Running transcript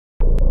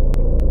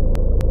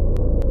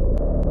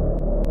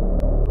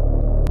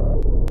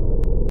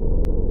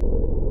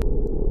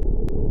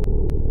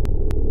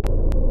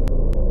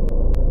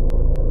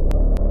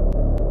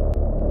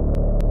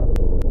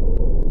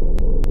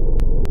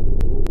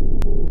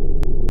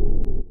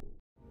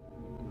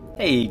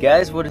Hey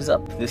guys, what is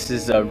up? This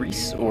is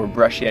Rees, or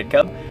Brushy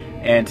Cub,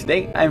 and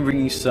today I'm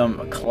bringing you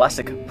some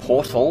classic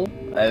Portal.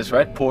 That's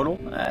right, Portal.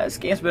 This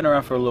game's been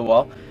around for a little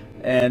while,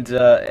 and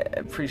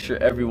I'm pretty sure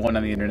everyone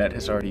on the internet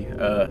has already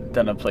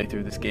done a playthrough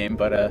of this game,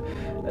 but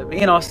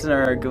me and Austin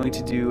are going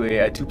to do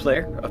a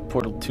two-player of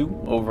Portal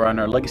 2 over on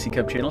our Legacy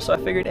Cub channel, so I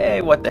figured,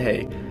 hey, what the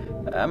hey,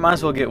 I might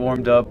as well get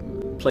warmed up,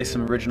 play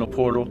some original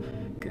Portal,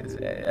 because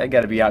I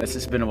gotta be honest,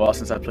 it's been a while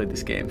since I played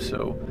this game,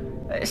 so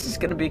this is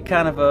gonna be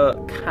kind of a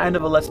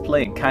let's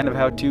play and kind of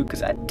how to,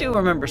 because I do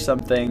remember some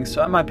things,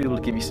 so I might be able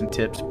to give you some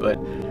tips. But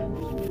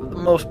for the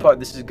most part,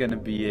 this is gonna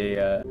be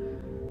a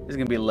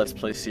let's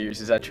play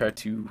series as I try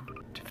to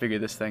figure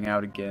this thing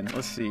out again.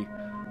 Let's see.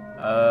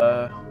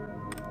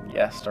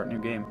 Yeah, start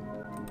new game.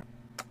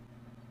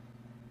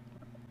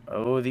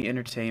 Oh, the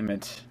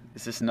entertainment.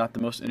 Is this not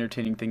the most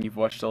entertaining thing you've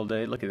watched all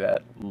day? Look at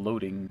that.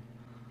 Loading.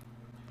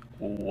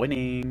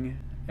 Winning.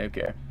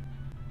 Okay.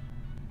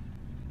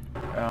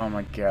 Oh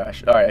my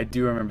gosh. Alright, I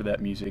do remember that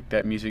music.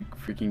 That music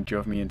freaking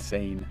drove me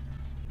insane.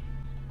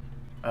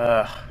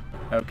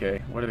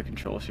 Okay. What are the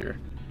controls here?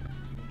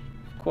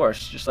 Of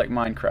course, just like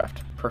Minecraft.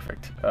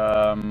 Perfect.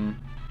 Oh,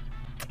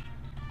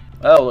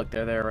 look,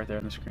 they're there, right there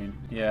on the screen.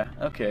 Yeah,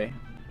 okay.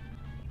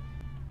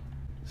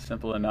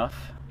 Simple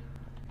enough.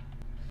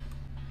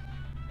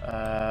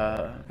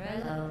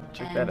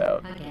 Check that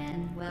out.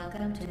 Again,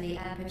 welcome to the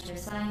Aperture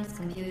Science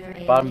Computer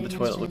Bottom of the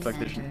toilet looks like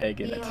there's an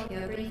egg in it.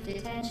 Your brief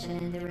detention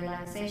in the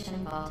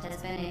relaxation vault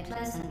has been a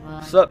pleasant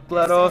one. Sup,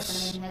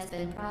 GLaDOS? The has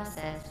been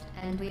processed,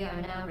 and we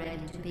are now ready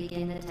to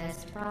begin the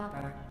test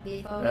proper.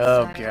 Before we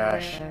Oh start,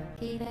 gosh. however,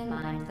 keep in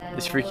mind that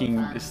This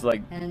freaking is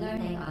like. and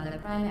learning are the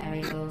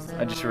primary goals of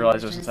I just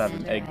realized I was inside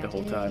of an egg the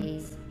whole time.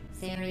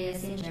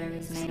 Serious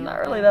injuries There's may not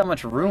really that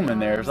much room in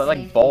there. Is that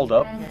like balled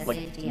up,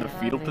 like in the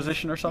fetal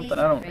position or something?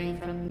 I don't.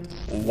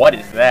 What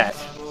is that?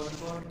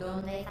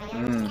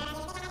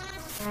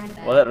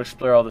 Well, that would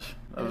explain all this.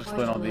 That would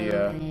explain all the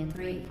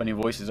funny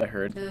voices I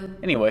heard.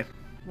 Anyway.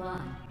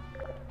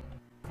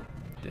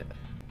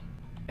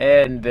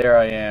 And there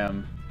I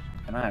am,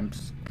 and I'm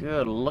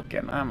good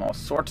looking. I'm all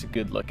sorts of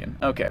good looking.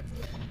 Okay.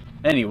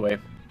 Anyway.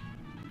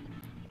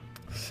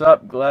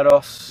 Sup,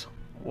 GLaDOS?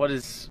 What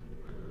is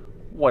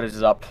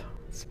up?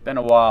 It's been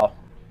a while.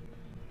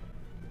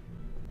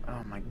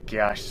 Oh my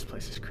gosh, this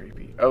place is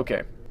creepy.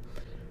 Okay.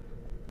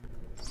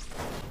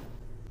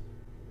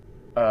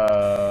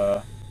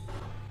 Oh,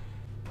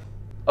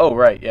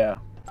 right, yeah.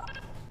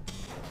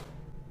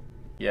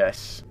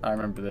 Yes, I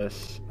remember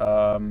this.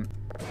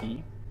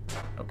 E?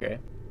 Okay.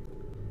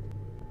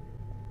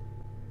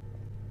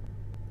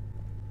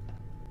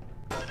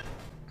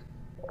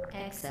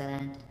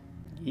 Excellent.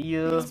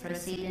 Yeah. Please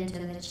proceed into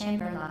the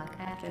chamber lock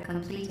after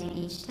completing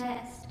each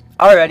test.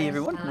 Alrighty,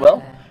 everyone.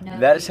 Well,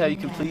 that is how you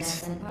complete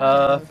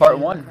part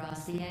 1.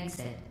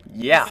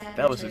 Yeah,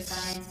 that was a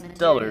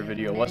stellar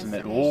video, wasn't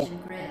it? Oh.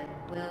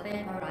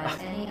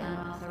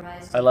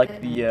 I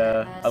like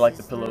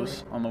the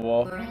pillows on the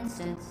wall. For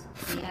instance,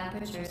 the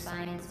Aperture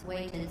Science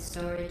weighted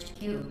storage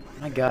cube.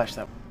 My gosh,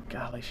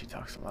 golly, she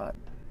talks a lot.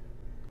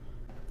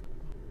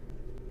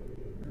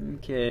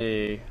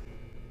 Okay.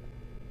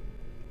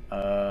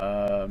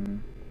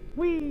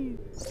 Whee!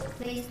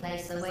 Please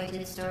place the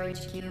weighted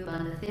storage cube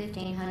on the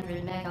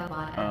 1500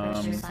 megawatt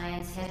Aperture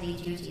Science heavy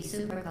duty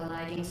super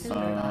colliding super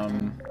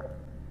button.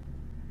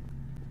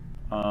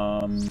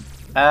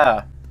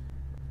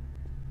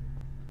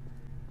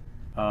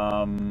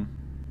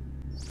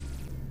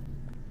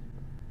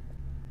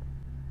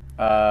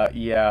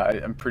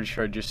 Yeah, I'm pretty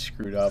sure I just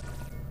screwed up.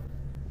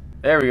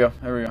 There we go.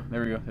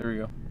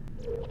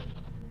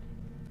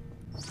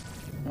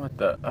 What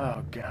the?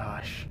 Oh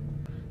gosh.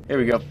 Here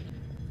we go.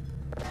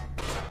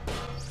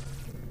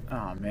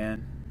 Oh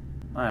man,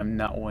 I am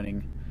not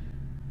winning.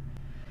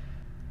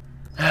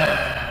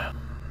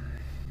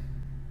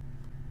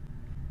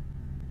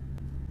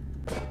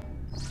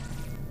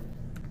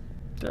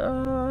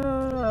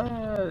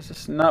 Is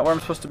this not where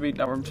I'm supposed to be?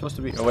 Not where I'm supposed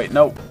to be. Oh wait,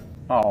 no.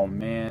 Oh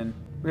man,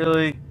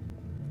 really?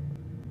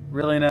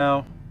 Really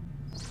now?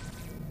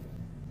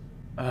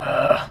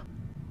 Now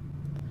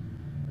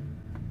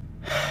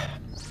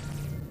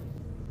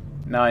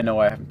I know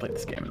why I haven't played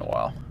this game in a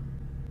while.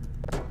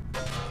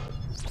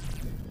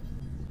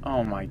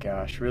 Oh my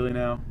gosh, really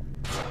now?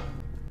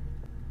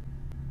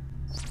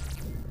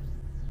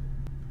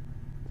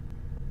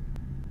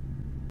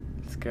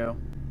 Let's go.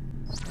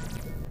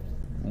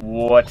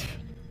 What?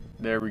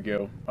 There we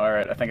go.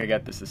 Alright, I think I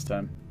got this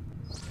time.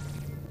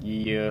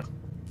 Yeah.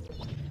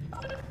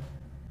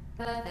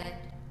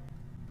 Perfect.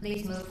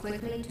 Please move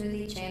quickly to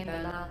the chamber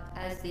lock,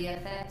 as the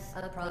effects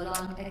of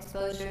prolonged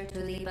exposure to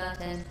the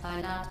button are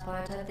not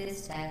part of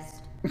this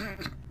test.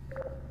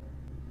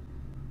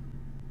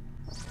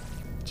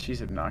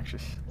 She's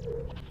obnoxious.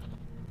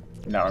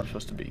 Now I'm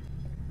supposed to be.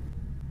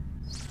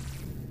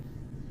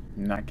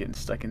 Not getting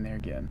stuck in there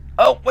again.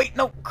 Oh, wait,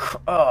 no!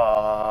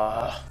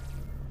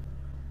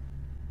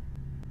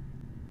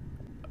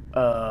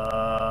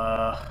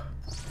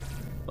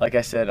 Like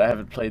I said, I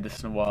haven't played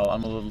this in a while.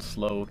 I'm a little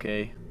slow,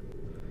 okay?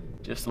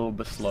 Just a little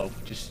bit slow.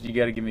 Just you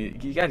gotta give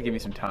me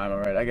some time,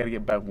 alright? I gotta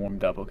get back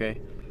warmed up, okay?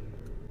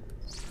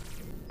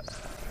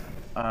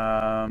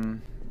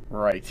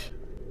 Right.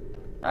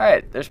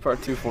 Alright, there's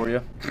part 2 for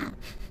you.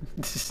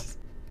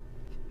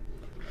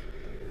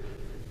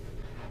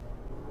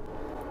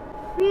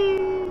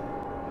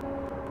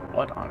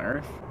 What on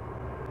earth?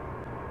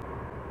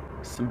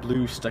 Some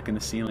blue stuck in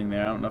the ceiling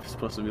there. I don't know if it's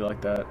supposed to be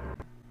like that.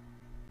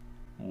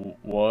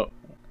 What?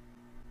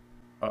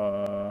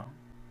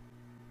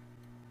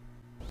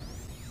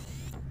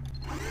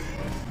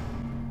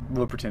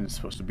 We'll pretend it's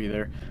supposed to be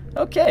there.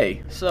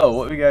 Okay, so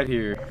what we got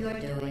here? You're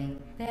doing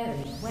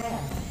very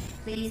well.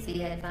 Please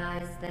be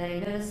advised that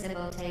a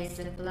noticeable taste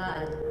of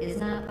blood is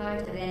not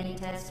part of any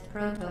test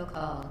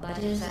protocol, but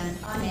is an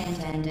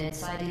unintended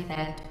side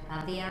effect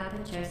of the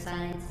aperture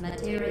science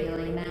material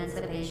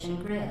emancipation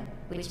grip,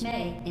 which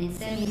may, in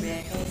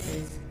semi-rare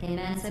cases,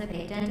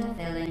 emancipate dental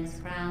fillings,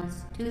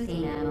 crowns, tooth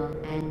enamel,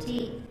 and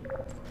teeth.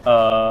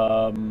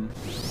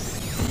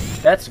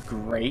 That's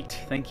great.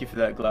 Thank you for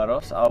that,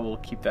 GLaDOS. I will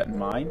keep that in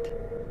mind.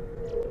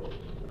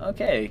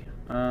 Okay,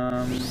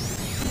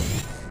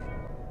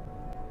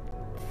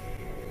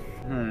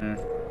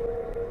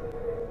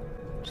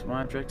 What's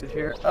my objective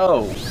here?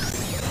 Oh!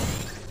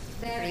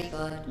 Very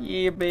good.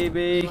 Yeah,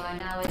 baby. You are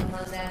now in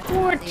possession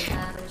of the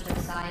aperture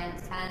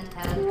science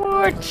handheld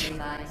portal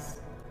device.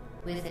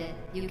 With it,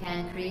 you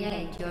can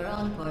create your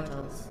own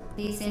portals.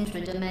 These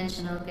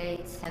intradimensional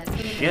gates have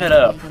proven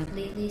to be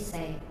completely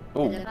safe.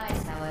 The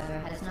device, however,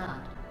 has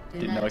not.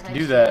 Didn't know I could touch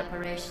do that. the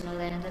operational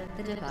end of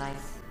the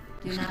device.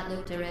 Do not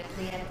look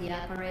directly at the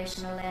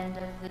operational end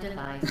of the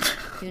device.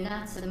 Do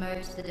not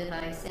submerge the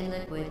device in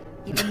liquid,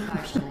 even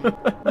partially.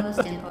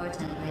 Most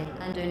importantly,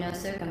 under no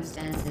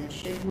circumstances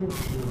should you.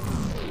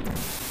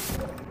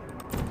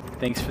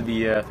 Thanks for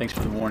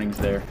the warnings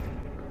there.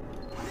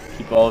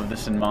 Keep all of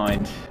this in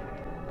mind.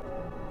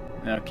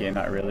 Okay,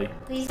 not really.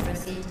 Please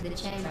proceed to the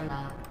chamber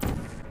lock.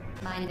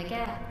 Mind the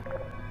gap.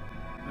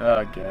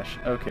 Oh gosh.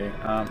 Okay.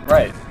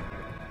 Right.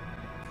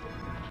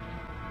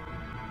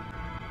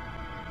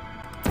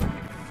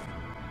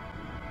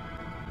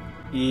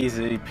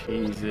 Easy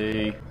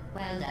peasy.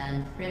 Well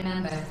done.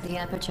 Remember, the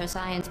Aperture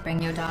Science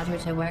Bring Your Daughter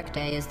to Work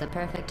Day is the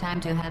perfect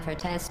time to have her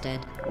tested.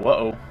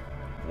 Whoa.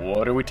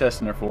 What are we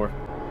testing her for?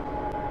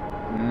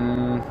 I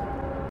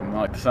don't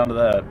like the sound of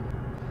that.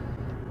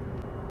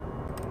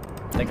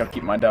 I think I'll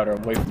keep my daughter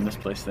away from this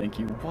place, thank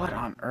you. What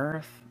on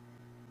earth?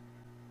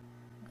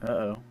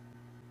 Uh-oh.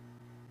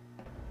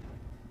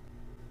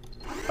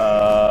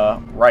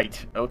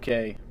 Right.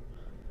 Okay.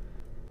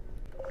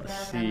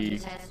 Let's see.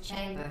 Test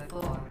chamber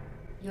 4.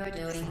 You're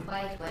doing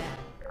quite well.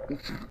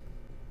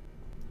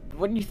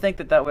 Wouldn't you think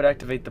that that would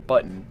activate the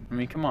button? I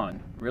mean, come on.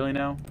 Really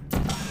now?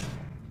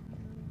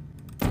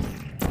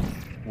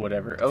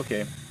 Whatever.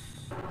 Okay.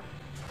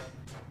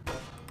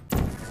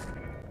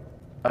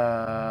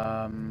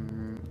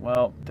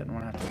 Well, didn't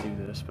want to have to do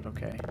this, but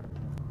okay.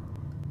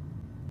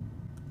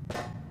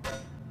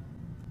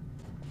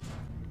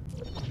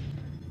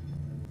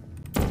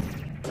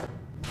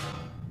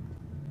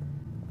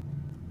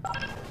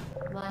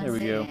 There we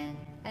go.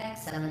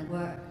 Excellent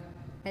work.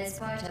 As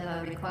part of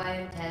our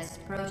required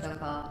test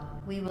protocol,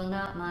 we will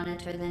not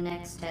monitor the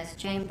next test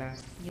chamber.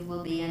 You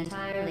will be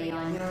entirely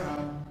on your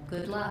own.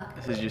 Good luck.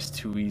 This is just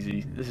too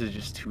easy. This is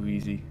just too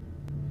easy.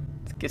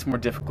 It gets more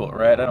difficult,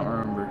 right? I don't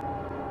remember.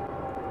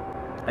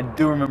 I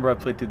do remember I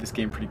played through this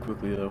game pretty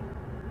quickly, though.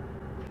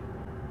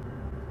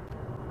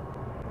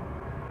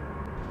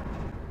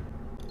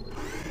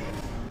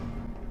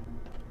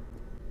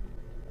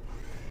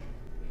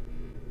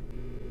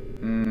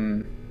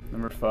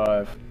 Number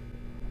 5.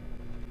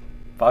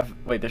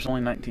 Wait, there's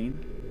only 19?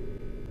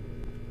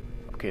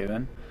 Okay,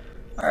 then.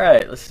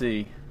 Alright, let's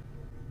see.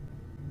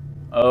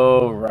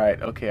 Oh,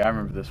 right. Okay, I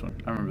remember this one.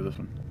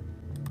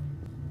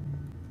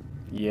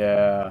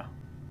 Yeah.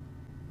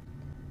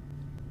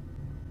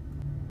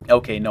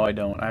 Okay, no I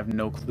don't. I have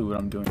no clue what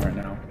I'm doing right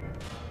now.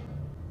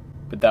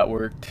 But that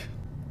worked.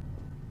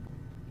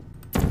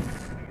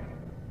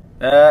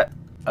 I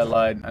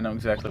lied. I know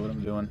exactly what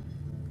I'm doing.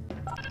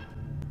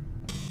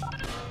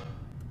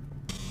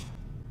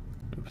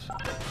 Oops.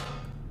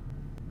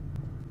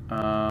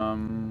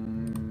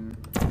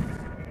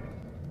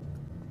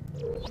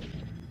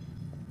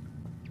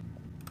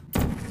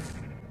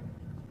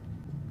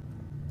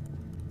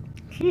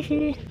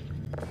 Hee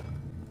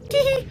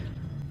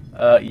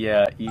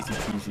yeah, easy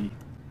peasy.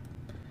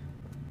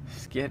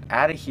 Let's get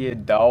out of here,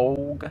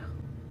 dog.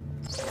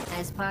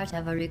 As part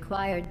of a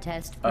required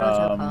test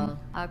protocol,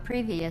 our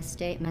previous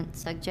statement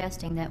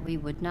suggesting that we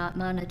would not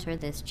monitor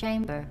this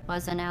chamber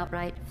was an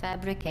outright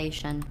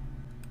fabrication.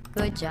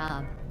 Good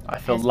job. I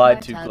feel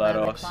lied to,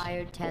 GLaDOS.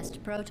 Required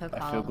test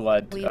protocol, I feel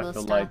lied to. We will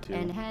stop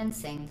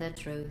enhancing the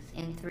truth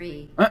in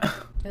 3,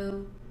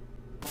 2.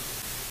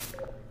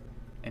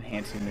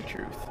 Enhancing the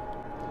truth.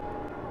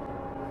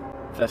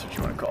 If that's what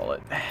you want to call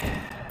it.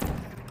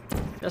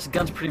 This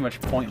gun's pretty much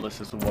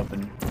pointless as a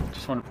weapon.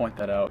 Just want to point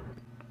that out.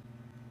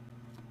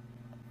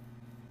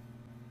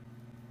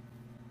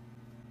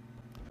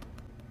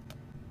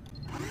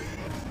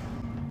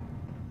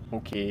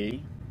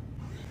 Okay.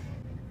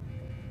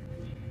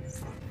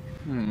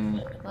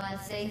 While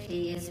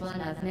safety is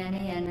one of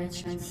many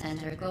Enrichment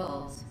Center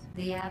goals,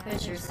 the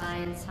Aperture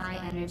Science High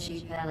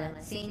Energy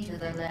Pellet seen to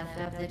the left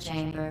of the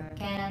chamber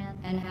can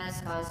and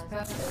has caused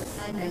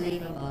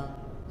unbelievable.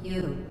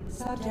 You.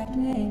 Subject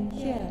name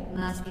here.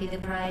 Must be the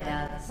pride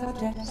of.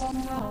 Subject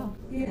pronoun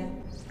here.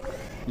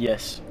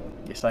 Yes.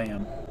 Yes, I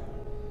am.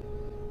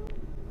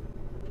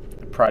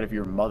 The pride of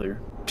your mother.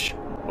 Psh,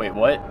 wait,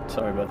 what?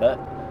 Sorry about that.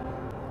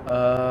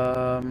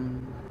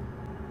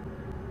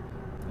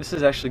 This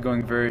is actually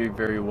going very,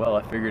 very well.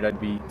 I figured I'd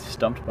be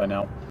stumped by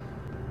now.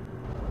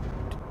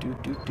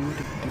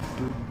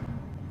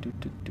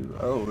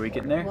 Oh, are we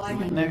getting there?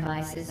 Warning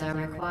devices are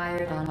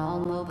required on all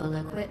mobile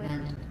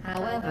equipment.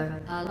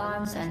 However,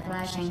 alarms and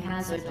flashing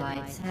hazard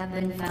lights have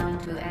been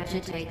found to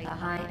agitate the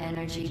high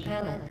energy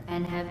pellet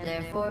and have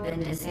therefore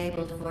been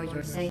disabled for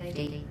your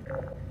safety.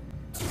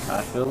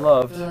 I feel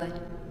loved. Good.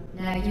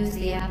 Now use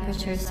the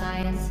Aperture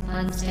Science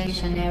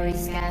unstationary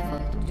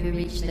scaffold to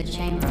reach the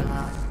chamber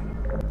lock.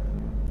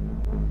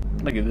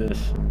 Look at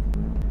this.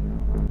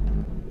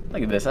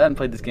 Look at this. I haven't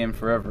played this game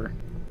forever.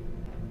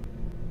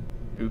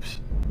 Oops.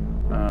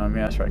 Yeah,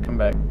 that's right. Come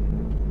back.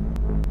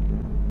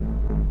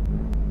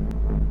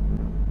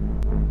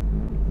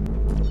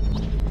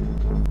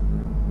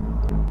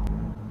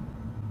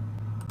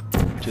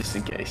 Just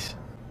in case.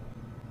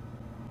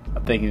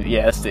 I'm thinking,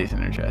 yeah, it stays in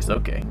her chest.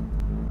 Okay.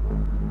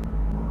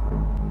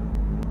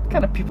 What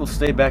kind of people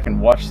stay back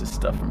and watch this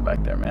stuff from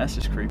back there, man? That's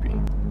just creepy.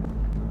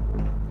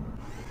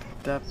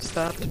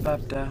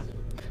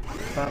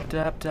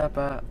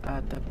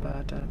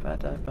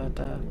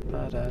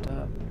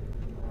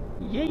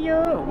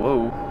 Yeah.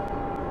 Whoa.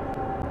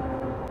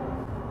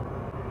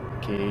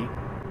 Okay.